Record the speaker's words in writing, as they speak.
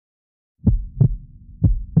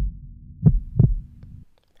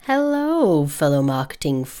Hello, fellow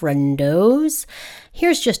marketing friendos.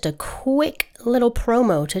 Here's just a quick little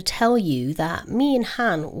promo to tell you that me and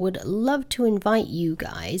Han would love to invite you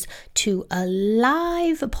guys to a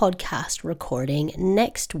live podcast recording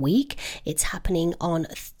next week. It's happening on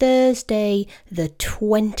Thursday, the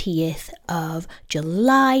 20th of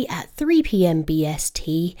July at 3 p.m.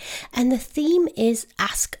 BST, and the theme is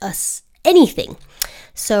Ask Us Anything.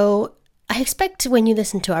 So I expect when you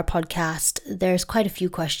listen to our podcast, there's quite a few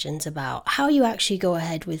questions about how you actually go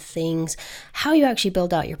ahead with things, how you actually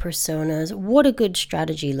build out your personas, what a good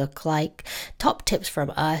strategy look like, top tips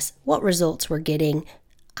from us, what results we're getting.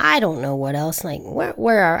 I don't know what else, like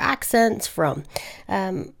where our accents from.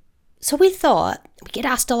 So we thought we get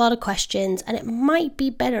asked a lot of questions, and it might be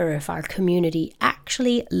better if our community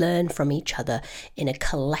actually learn from each other in a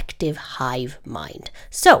collective hive mind.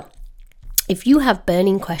 So if you have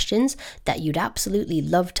burning questions that you'd absolutely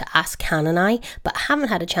love to ask Han and I, but haven't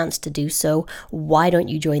had a chance to do so, why don't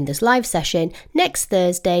you join this live session next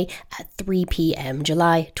Thursday at 3 p.m.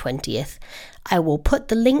 July 20th. I will put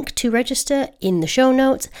the link to register in the show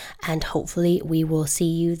notes, and hopefully we will see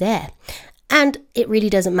you there. And it really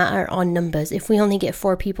doesn't matter on numbers. If we only get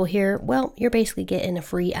 4 people here, well, you're basically getting a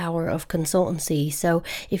free hour of consultancy. So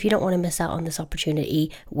if you don't want to miss out on this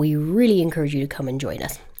opportunity, we really encourage you to come and join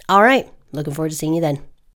us. All right. Looking forward to seeing you then.